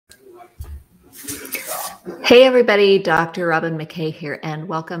Hey everybody, Dr. Robin McKay here, and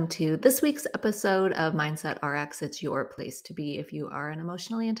welcome to this week's episode of Mindset RX. It's your place to be if you are an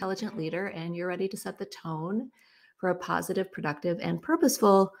emotionally intelligent leader and you're ready to set the tone for a positive, productive, and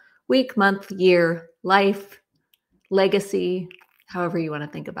purposeful week, month, year, life, legacy, however you want to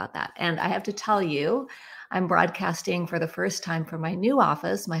think about that. And I have to tell you, I'm broadcasting for the first time from my new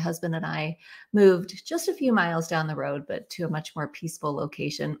office. My husband and I moved just a few miles down the road, but to a much more peaceful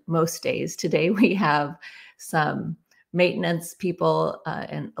location most days. Today we have some maintenance people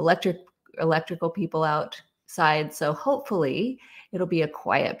and electrical people outside. So hopefully it'll be a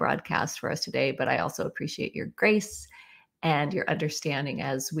quiet broadcast for us today, but I also appreciate your grace and your understanding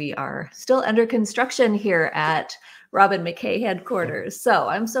as we are still under construction here at Robin McKay headquarters. So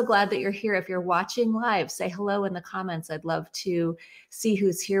I'm so glad that you're here. If you're watching live, say hello in the comments. I'd love to see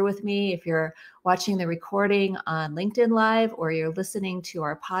who's here with me. If you're watching the recording on LinkedIn Live or you're listening to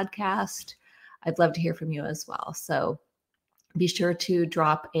our podcast, I'd love to hear from you as well. So be sure to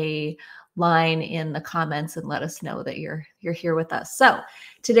drop a line in the comments and let us know that you're here with us. So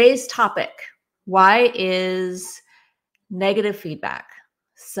today's topic, why is negative feedback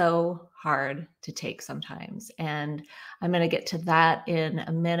so hard to take sometimes? And I'm going to get to that in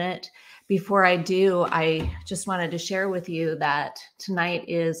a minute. Before I do, I just wanted to share with you that tonight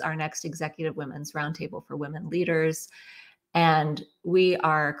is our next Executive Women's Roundtable for Women Leaders. And we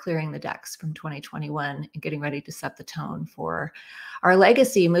are clearing the decks from 2021 and getting ready to set the tone for our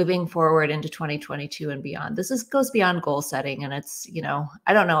legacy moving forward into 2022 and beyond. This goes beyond goal setting. And it's,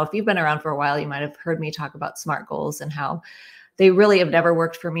 I don't know if you've been around for a while, you might have heard me talk about SMART goals and how they really have never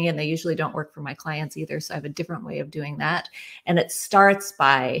worked for me. And they usually don't work for my clients either. So I have a different way of doing that. And it starts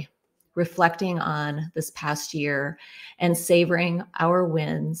by reflecting on this past year and savoring our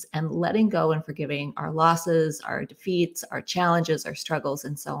wins and letting go and forgiving our losses, our defeats, our challenges, our struggles,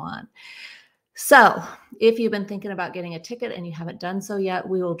 and so on. So if you've been thinking about getting a ticket and you haven't done so yet,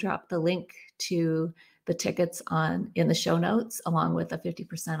 we will drop the link to the tickets in the show notes, along with a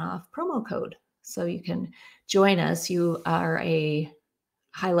 50% off promo code. So you can join us. You are a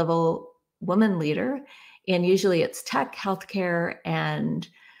high-level woman leader, and usually it's tech, healthcare, and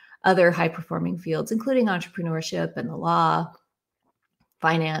other high-performing fields, including entrepreneurship and the law,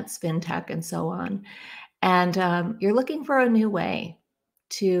 finance, fintech, and so on. And you're looking for a new way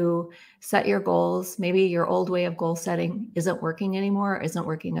to set your goals. Maybe your old way of goal setting isn't working anymore, isn't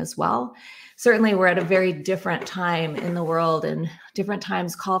working as well. Certainly, we're at a very different time in the world, and different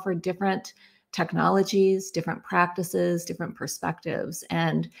times call for different technologies, different practices, different perspectives.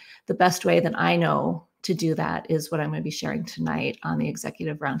 And the best way that I know to do that is what I'm going to be sharing tonight on the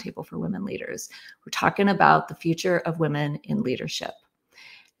Executive Roundtable for Women Leaders. We're talking about the future of women in leadership.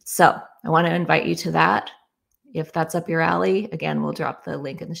 So I want to invite you to that. If that's up your alley, again, we'll drop the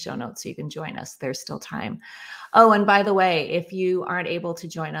link in the show notes so you can join us. There's still time. Oh, and by the way, if you aren't able to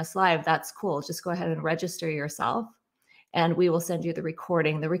join us live, that's cool. Just go ahead and register yourself and we will send you the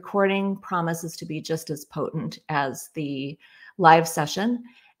recording. The recording promises to be just as potent as the live session.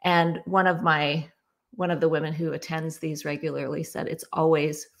 And one of the women who attends these regularly said it's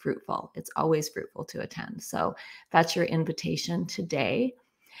always fruitful. It's always fruitful to attend. So that's your invitation today.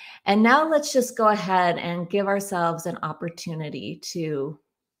 And now let's just go ahead and give ourselves an opportunity to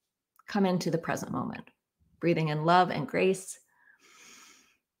come into the present moment, breathing in love and grace,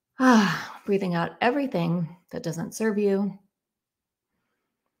 breathing out everything that doesn't serve you,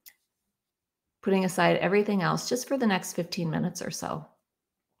 putting aside everything else just for the next 15 minutes or so.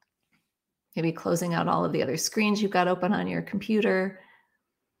 Maybe closing out all of the other screens you've got open on your computer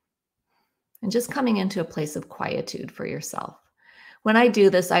and just coming into a place of quietude for yourself. When I do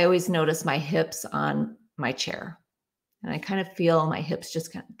this, I always notice my hips on my chair, and I kind of feel my hips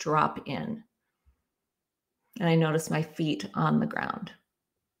just kind of drop in. And I notice my feet on the ground.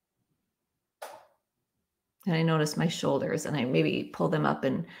 And I notice my shoulders, and I maybe pull them up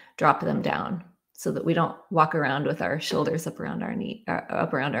and drop them down so that we don't walk around with our shoulders up around our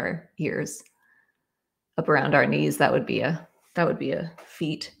up around our ears, up around our knees. That would be a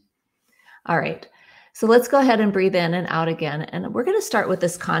feat. All right. So let's go ahead and breathe in and out again. And we're going to start with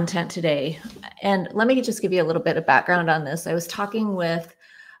this content today. And let me just give you a little bit of background on this. I was talking with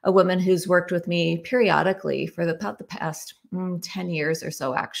a woman who's worked with me periodically for about the past 10 years or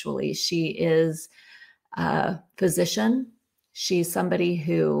so, actually. She is a physician. She's somebody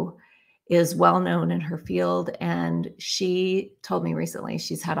who is well known in her field. And she told me recently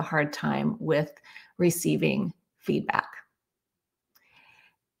she's had a hard time with receiving feedback.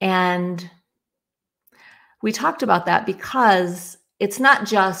 And we talked about that because it's not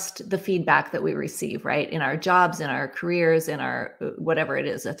just the feedback that we receive, right? In our jobs, in our careers, in our whatever it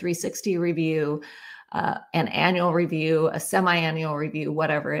is, a 360 review, an annual review, a semi-annual review,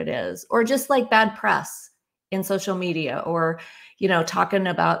 whatever it is, or just like bad press in social media, or, talking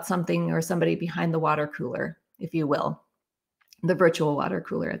about something or somebody behind the water cooler, if you will, the virtual water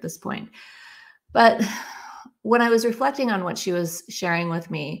cooler at this point. But when I was reflecting on what she was sharing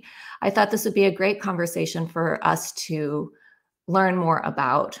with me, I thought this would be a great conversation for us to learn more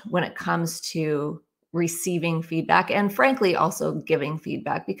about when it comes to receiving feedback and, frankly, also giving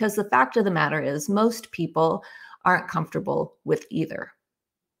feedback, because the fact of the matter is most people aren't comfortable with either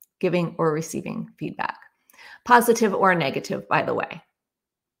giving or receiving feedback, positive or negative, by the way.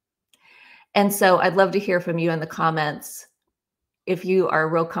 And so I'd love to hear from you in the comments if you are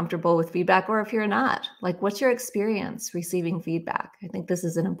real comfortable with feedback, or if you're not. Like, what's your experience receiving feedback? I think this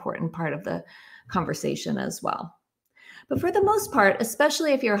is an important part of the conversation as well. But for the most part,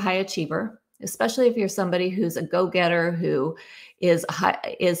 especially if you're a high achiever, especially if you're somebody who's a go-getter, who is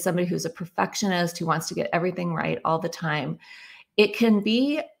somebody who's a perfectionist, who wants to get everything right all the time, it can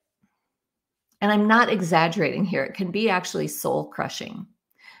be, and I'm not exaggerating here, it can be actually soul-crushing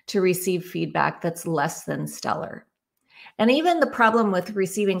to receive feedback that's less than stellar. And even the problem with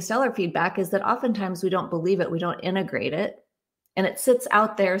receiving stellar feedback is that oftentimes we don't believe it, we don't integrate it, and it sits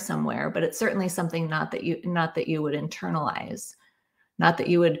out there somewhere, but it's certainly something not that you would internalize, not that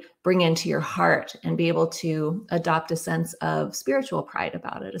you would bring into your heart and be able to adopt a sense of spiritual pride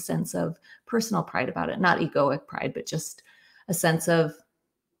about it, a sense of personal pride about it, not egoic pride, but just a sense of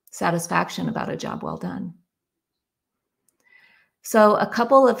satisfaction about a job well done. So a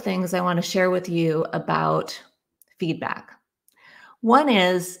couple of things I want to share with you about feedback. One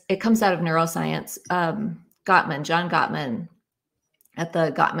is, it comes out of neuroscience. John Gottman at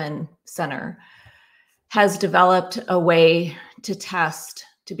the Gottman Center has developed a way to test,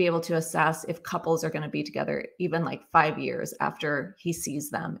 to be able to assess if couples are going to be together even like 5 years after he sees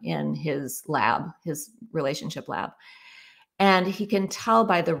them in his lab, his relationship lab. And he can tell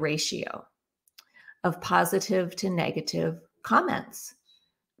by the ratio of positive to negative comments,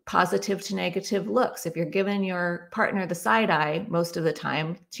 positive to negative looks. If you're giving your partner the side eye most of the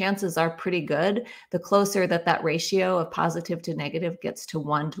time, chances are pretty good. The closer that ratio of positive to negative gets to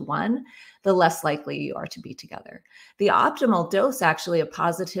 1-to-1, the less likely you are to be together. The optimal dose actually of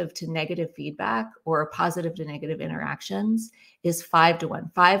positive to negative feedback or positive to negative interactions is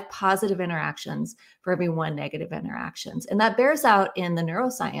 5-to-1, 5 positive interactions for every 1 negative interactions. And that bears out in the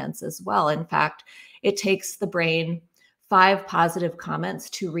neuroscience as well. In fact, it takes the brain 5 positive comments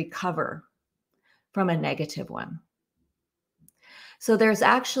to recover from a negative one. So there's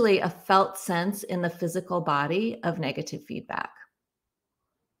actually a felt sense in the physical body of negative feedback.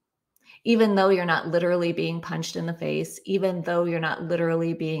 Even though you're not literally being punched in the face, even though you're not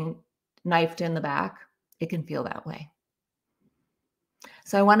literally being knifed in the back, it can feel that way.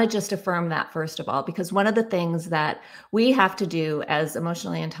 So I want to just affirm that, first of all, because one of the things that we have to do as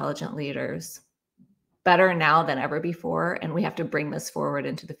emotionally intelligent leaders, better now than ever before, and we have to bring this forward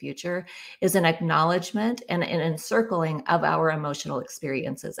into the future, is an acknowledgement and an encircling of our emotional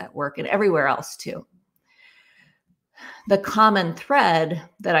experiences at work and everywhere else too. The common thread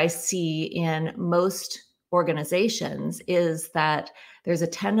that I see in most organizations is that there's a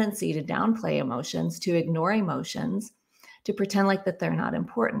tendency to downplay emotions, to ignore emotions, to pretend like that they're not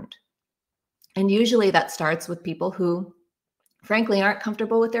important. And usually that starts with people who frankly aren't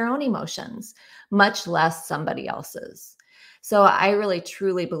comfortable with their own emotions, much less somebody else's. So I really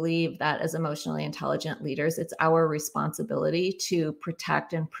truly believe that as emotionally intelligent leaders, it's our responsibility to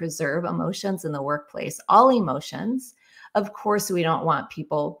protect and preserve emotions in the workplace, all emotions. Of course, we don't want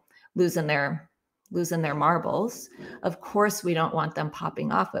people losing their marbles. Of course, we don't want them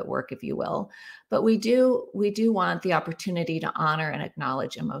popping off at work, if you will. But we do want the opportunity to honor and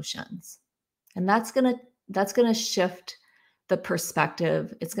acknowledge emotions. And that's going to shift the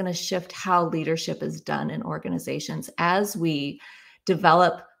perspective. It's going to shift how leadership is done in organizations as we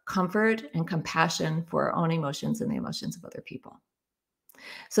develop comfort and compassion for our own emotions and the emotions of other people.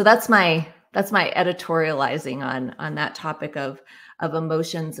 So that's my editorializing on that topic of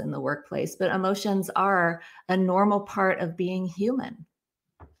emotions in the workplace. But emotions are a normal part of being human.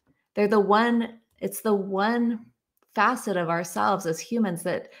 It's the one facet of ourselves as humans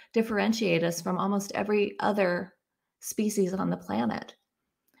that differentiate us from almost every other species on the planet.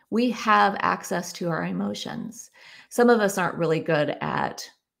 We have access to our emotions. Some of us aren't really good at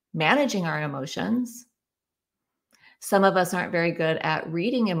managing our emotions. Some of us aren't very good at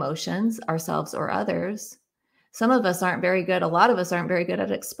reading emotions, ourselves or others. A lot of us aren't very good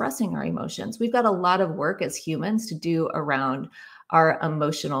at expressing our emotions. We've got a lot of work as humans to do around our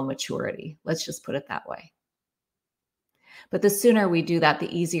emotional maturity. Let's just put it that way. But the sooner we do that,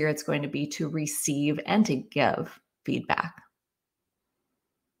 the easier it's going to be to receive and to give feedback.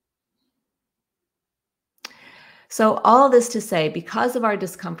 So, all this to say, because of our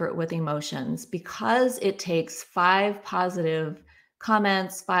discomfort with emotions, because it takes 5 positive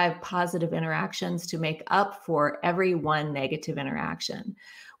comments, 5 positive interactions to make up for every one negative interaction,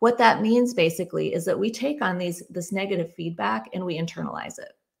 what that means basically is that we take on this negative feedback and we internalize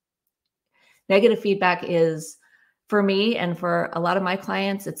it. Negative feedback is, for me and for a lot of my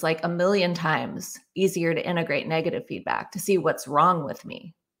clients, it's like a million times easier to integrate negative feedback to see what's wrong with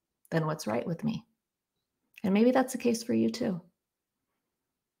me than what's right with me. And maybe that's the case for you too.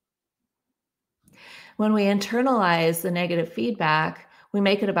 When we internalize the negative feedback, we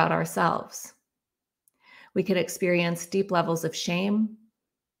make it about ourselves. We could experience deep levels of shame,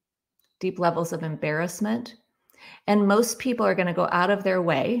 deep levels of embarrassment, and most people are going to go out of their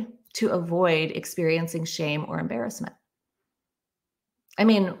way to avoid experiencing shame or embarrassment. I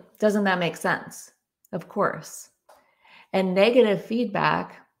mean, doesn't that make sense? Of course. And negative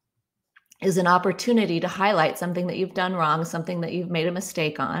feedback is an opportunity to highlight something that you've done wrong, something that you've made a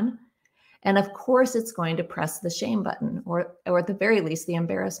mistake on. And of course, it's going to press the shame button or at the very least, the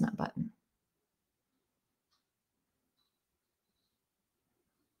embarrassment button.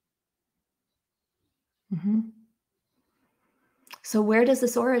 Mhm. So where does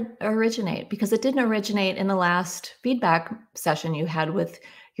this originate? Because it didn't originate in the last feedback session you had with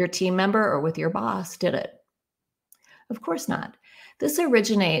your team member or with your boss, did it? Of course not. This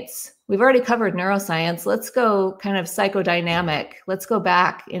originates, we've already covered neuroscience. Let's go kind of psychodynamic. Let's go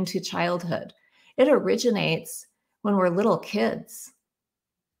back into childhood. It originates when we're little kids.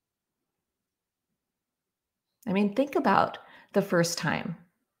 I mean, think about the first time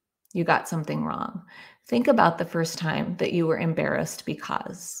you got something wrong. Think about the first time that you were embarrassed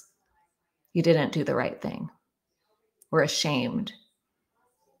because you didn't do the right thing or ashamed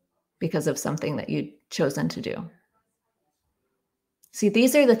because of something that you'd chosen to do. See,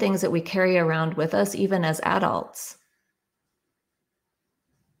 these are the things that we carry around with us even as adults.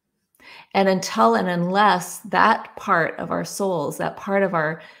 And until and unless that part of our souls, that part of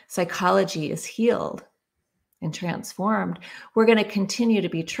our psychology is healed and transformed, we're going to continue to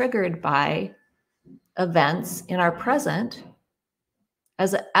be triggered by events in our present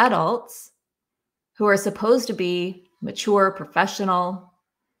as adults who are supposed to be mature, professional.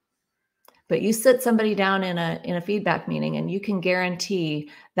 But you sit somebody down in a feedback meeting and you can guarantee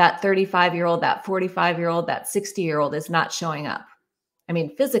that 35-year-old, that 45-year-old, that 60-year-old is not showing up. I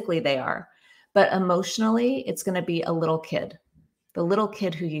mean, physically they are, but emotionally it's going to be a little kid, the little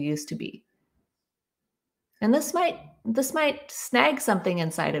kid who you used to be. And this might snag something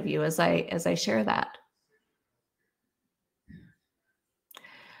inside of you as I share that.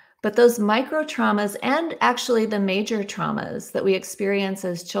 But those micro traumas and actually the major traumas that we experience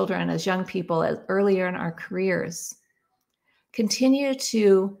as children, as young people, as earlier in our careers, continue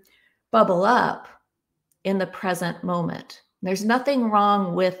to bubble up in the present moment. There's nothing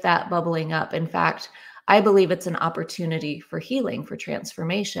wrong with that bubbling up. In fact, I believe it's an opportunity for healing, for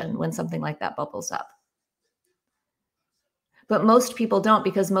transformation when something like that bubbles up. But most people don't,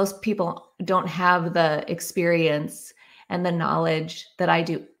 because most people don't have the experience and the knowledge that I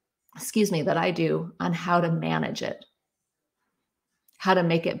do, that I do on how to manage it, how to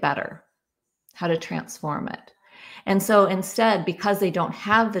make it better, how to transform it. And so instead, because they don't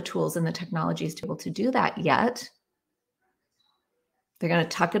have the tools and the technologies to be able to do that yet, they're going to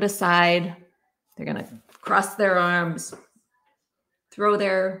tuck it aside. They're going to cross their arms, throw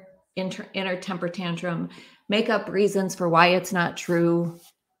their inner temper tantrum, make up reasons for why it's not true.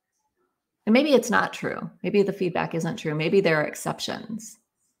 And maybe it's not true. Maybe the feedback isn't true. Maybe there are exceptions.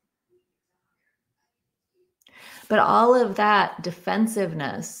 But all of that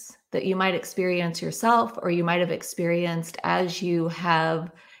defensiveness that you might experience yourself or you might have experienced as you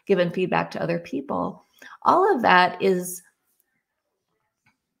have given feedback to other people, all of that is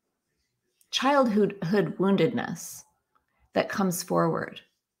childhood woundedness that comes forward.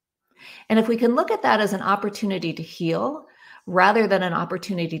 And if we can look at that as an opportunity to heal rather than an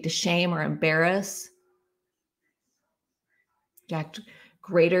opportunity to shame or embarrass, act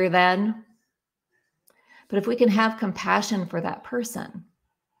greater than, but if we can have compassion for that person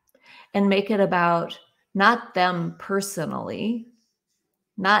and make it about not them personally,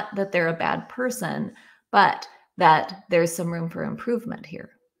 not that they're a bad person, but that there's some room for improvement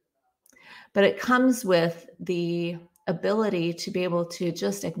here. But it comes with the ability to be able to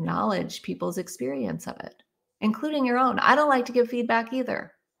just acknowledge people's experience of it, including your own. I don't like to give feedback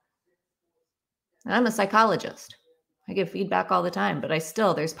either. I'm a psychologist. I give feedback all the time, but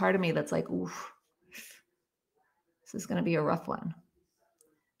there's part of me that's like, oof, This is going to be a rough one.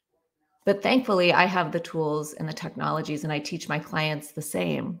 But thankfully, I have the tools and the technologies, and I teach my clients the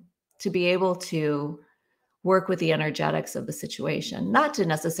same to be able to work with the energetics of the situation, not to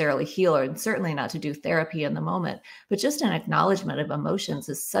necessarily heal or certainly not to do therapy in the moment, but just an acknowledgement of emotions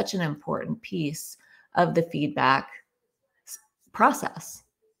is such an important piece of the feedback process.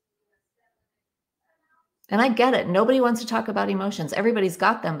 And I get it. Nobody wants to talk about emotions. Everybody's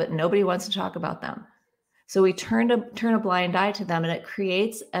got them, but nobody wants to talk about them. So we turn a blind eye to them, and it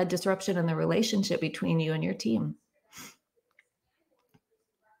creates a disruption in the relationship between you and your team.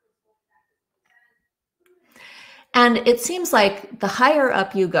 And it seems like the higher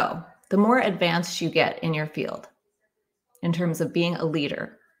up you go, the more advanced you get in your field in terms of being a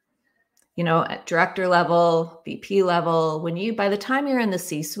leader. At director level, VP level, by the time you're in the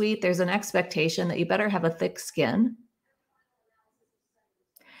C-suite, there's an expectation that you better have a thick skin,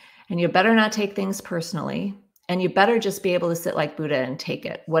 and you better not take things personally, and you better just be able to sit like Buddha and take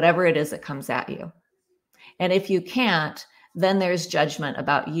it, whatever it is that comes at you. And if you can't, then there's judgment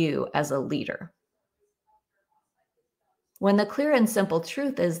about you as a leader. When the clear and simple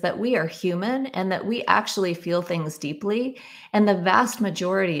truth is that we are human and that we actually feel things deeply. And the vast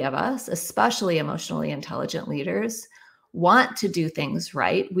majority of us, especially emotionally intelligent leaders, want to do things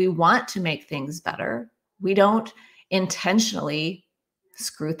right. We want to make things better. We don't intentionally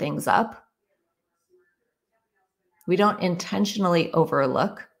screw things up. We don't intentionally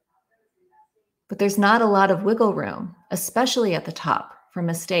overlook. But there's not a lot of wiggle room, especially at the top, for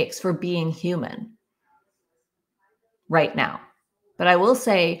mistakes, for being human right now. But I will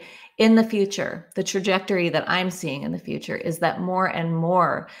say, in the future, the trajectory that I'm seeing in the future is that more and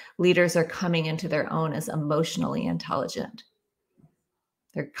more leaders are coming into their own as emotionally intelligent.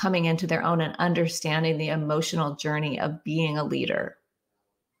 They're coming into their own and understanding the emotional journey of being a leader.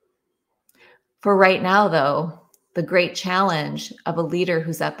 For right now, though, the great challenge of a leader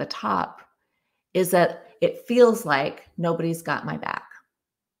who's at the top is that it feels like nobody's got my back.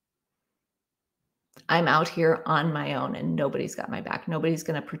 I'm out here on my own and nobody's got my back. Nobody's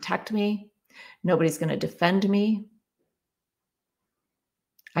going to protect me. Nobody's going to defend me.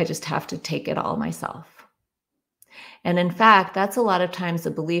 I just have to take it all myself. And in fact, that's a lot of times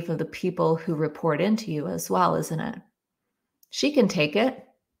the belief of the people who report into you as well, isn't it? She can take it.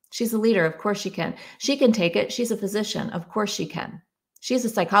 She's a leader. Of course she can. She can take it. She's a physician. Of course she can. She's a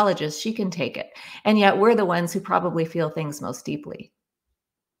psychologist. She can take it. And yet we're the ones who probably feel things most deeply.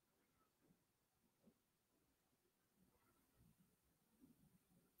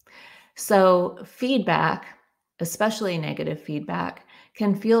 So feedback, especially negative feedback,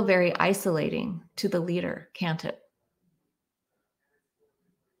 can feel very isolating to the leader, can't it?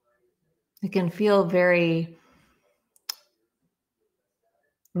 It can feel very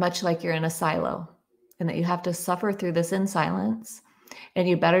much like you're in a silo and that you have to suffer through this in silence, and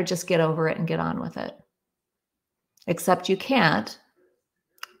you better just get over it and get on with it. Except you can't,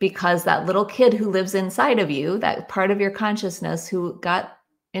 because that little kid who lives inside of you, that part of your consciousness who got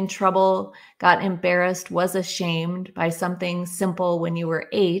in trouble, got embarrassed, was ashamed by something simple when you were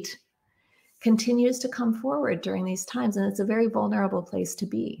 8, continues to come forward during these times. And it's a very vulnerable place to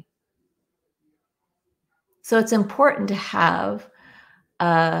be. So it's important to have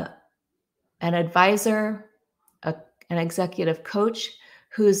an advisor, an executive coach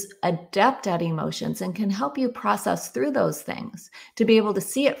who's adept at emotions and can help you process through those things, to be able to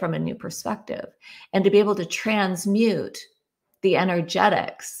see it from a new perspective and to be able to transmute the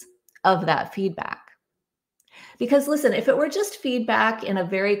energetics of that feedback. Because listen, if it were just feedback in a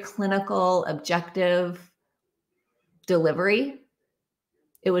very clinical, objective delivery,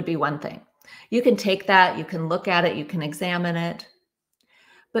 it would be one thing. You can take that, you can look at it, you can examine it.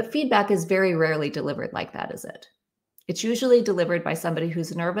 But feedback is very rarely delivered like that, is it? It's usually delivered by somebody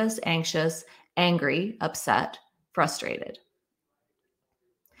who's nervous, anxious, angry, upset, frustrated.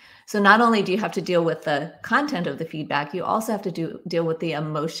 So not only do you have to deal with the content of the feedback, you also have to deal with the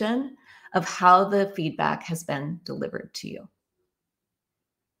emotion of how the feedback has been delivered to you.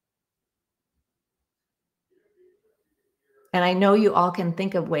 And I know you all can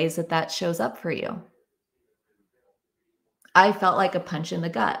think of ways that that shows up for you. I felt like a punch in the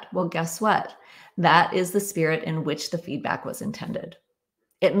gut. Well, guess what? That is the spirit in which the feedback was intended.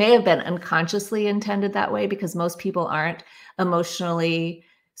 It may have been unconsciously intended that way because most people aren't emotionally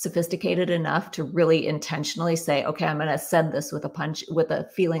sophisticated enough to really intentionally say, okay, I'm going to send this with a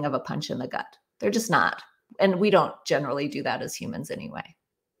feeling of a punch in the gut. They're just not. And we don't generally do that as humans anyway.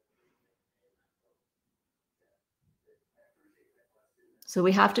 So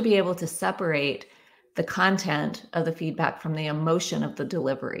we have to be able to separate the content of the feedback from the emotion of the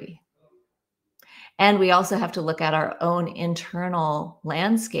delivery. And we also have to look at our own internal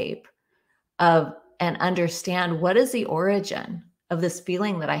landscape and understand what is the origin of this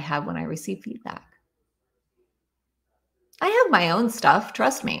feeling that I have when I receive feedback. I have my own stuff,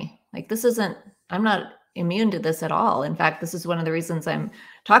 trust me. Like I'm not immune to this at all. In fact, this is one of the reasons I'm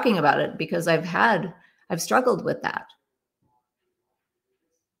talking about it, because I've struggled with that.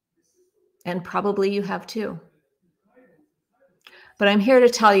 And probably you have too. But I'm here to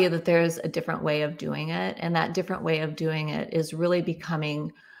tell you that there's a different way of doing it. And that different way of doing it is really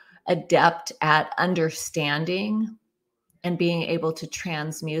becoming adept at understanding and being able to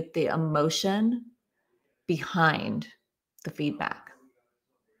transmute the emotion behind the feedback,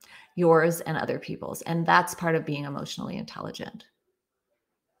 yours and other people's. And that's part of being emotionally intelligent.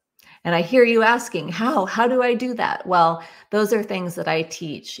 And I hear you asking, how do I do that? Well, those are things that I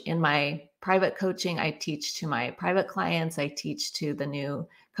teach in my private coaching. I teach to my private clients. I teach to the new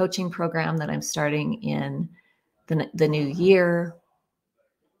coaching program that I'm starting in the new year.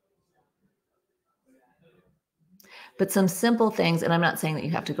 But some simple things, and I'm not saying that you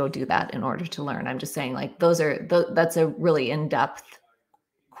have to go do that in order to learn. I'm just saying, like, that's a really in-depth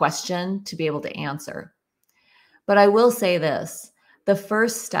question to be able to answer. But I will say this, the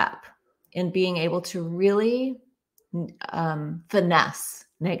first step in being able to really finesse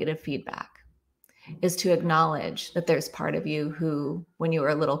negative feedback is to acknowledge that there's part of you who, when you were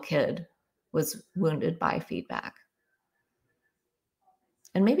a little kid, was wounded by feedback.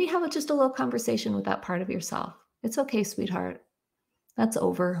 And maybe have just a little conversation with that part of yourself. It's okay, sweetheart. That's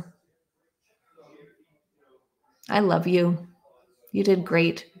over. I love you. You did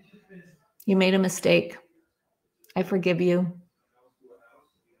great. You made a mistake. I forgive you.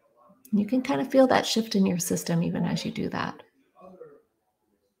 You can kind of feel that shift in your system even as you do that.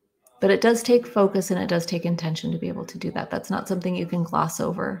 But it does take focus and it does take intention to be able to do that. That's not something you can gloss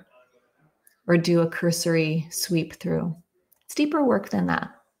over or do a cursory sweep through. It's deeper work than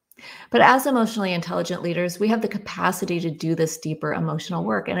that. But as emotionally intelligent leaders, we have the capacity to do this deeper emotional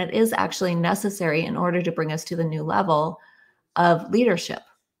work. And it is actually necessary in order to bring us to the new level of leadership.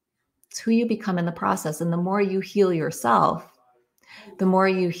 It's who you become in the process. And the more you heal yourself, the more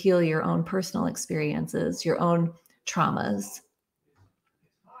you heal your own personal experiences, your own traumas.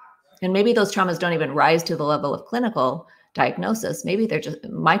 And maybe those traumas don't even rise to the level of clinical diagnosis. Maybe they're just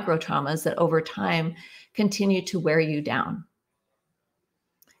micro traumas that over time continue to wear you down,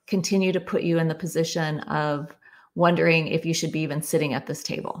 continue to put you in the position of wondering if you should be even sitting at this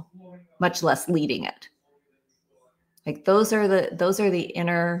table, much less leading it. Like those are the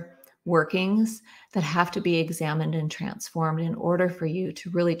inner workings that have to be examined and transformed in order for you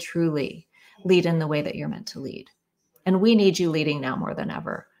to really truly lead in the way that you're meant to lead. And we need you leading now more than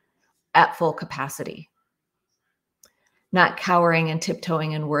ever at full capacity, not cowering and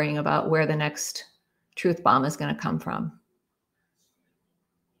tiptoeing and worrying about where the next truth bomb is going to come from.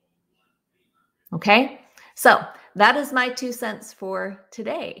 Okay, so that is my 2 cents for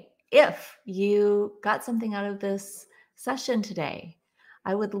today. If you got something out of this session today,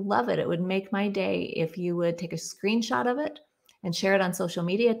 I would love it. It would make my day if you would take a screenshot of it and share it on social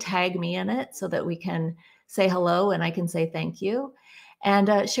media, tag me in it so that we can say hello and I can say thank you,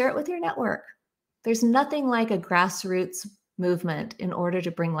 and share it with your network. There's nothing like a grassroots movement in order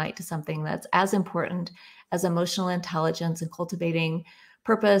to bring light to something that's as important as emotional intelligence and cultivating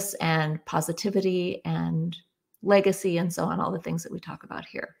purpose and positivity and legacy and so on, all the things that we talk about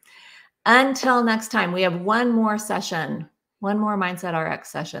here. Until next time, we have one more session, one more Mindset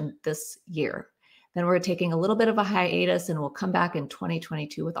RX session this year. Then we're taking a little bit of a hiatus and we'll come back in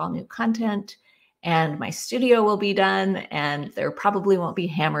 2022 with all new content. And my studio will be done and there probably won't be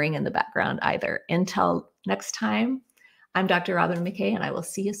hammering in the background either. Until next time, I'm Dr. Robin McKay and I will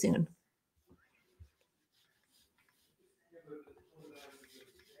see you soon.